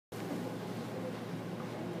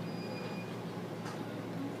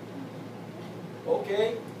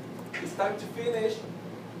Okay, it's time to finish.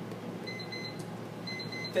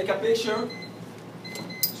 Take a picture.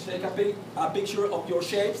 Take a picture of your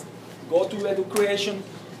shapes. Go to Education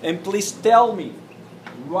and please tell me.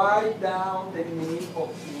 Write down the name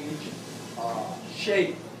of each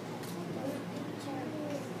shape.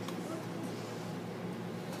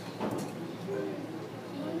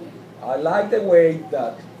 I like the way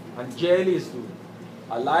that Angeli is doing.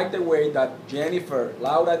 I like the way that Jennifer,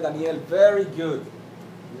 Laura, and Daniel, very good.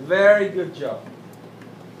 Very good job.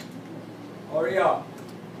 Hurry up.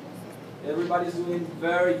 Everybody's doing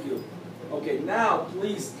very good. Okay, now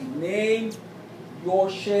please name your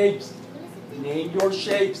shapes. Name your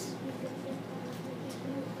shapes.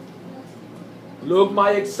 Look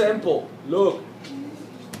my example. Look.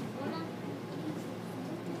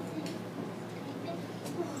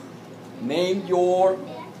 Name your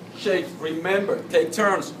shapes. Remember, take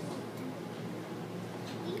turns.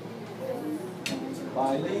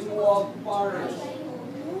 Bilingual partners.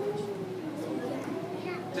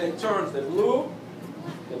 Take turns. The blue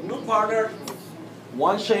partner,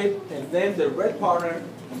 one shape, and then the red partner,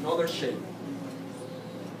 another shape.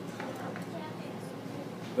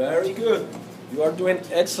 Very good. You are doing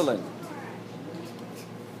excellent.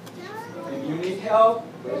 If you need help,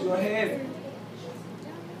 raise your hand.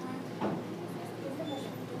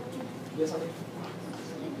 Yes, honey.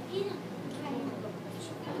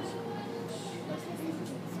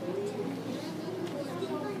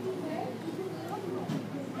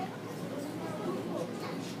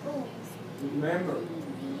 Remember,